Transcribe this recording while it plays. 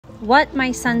what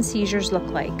my son's seizures look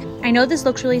like. I know this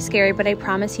looks really scary, but I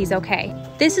promise he's okay.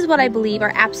 This is what I believe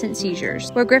are absent seizures,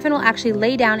 where Griffin will actually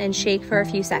lay down and shake for a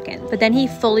few seconds, but then he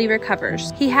fully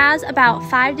recovers. He has about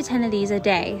 5 to 10 of these a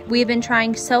day. We have been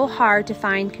trying so hard to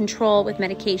find control with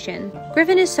medication.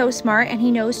 Griffin is so smart, and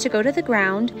he knows to go to the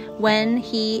ground when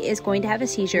he is going to have a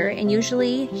seizure, and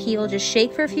usually he'll just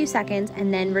shake for a few seconds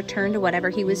and then return to whatever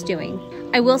he was doing.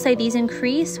 I will say these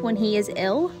increase when he is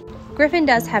ill. Griffin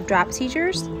does have drop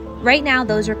seizures. Right now,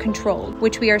 those are controlled,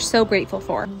 which we are so grateful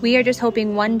for. We are just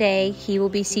hoping one day he will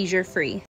be seizure free.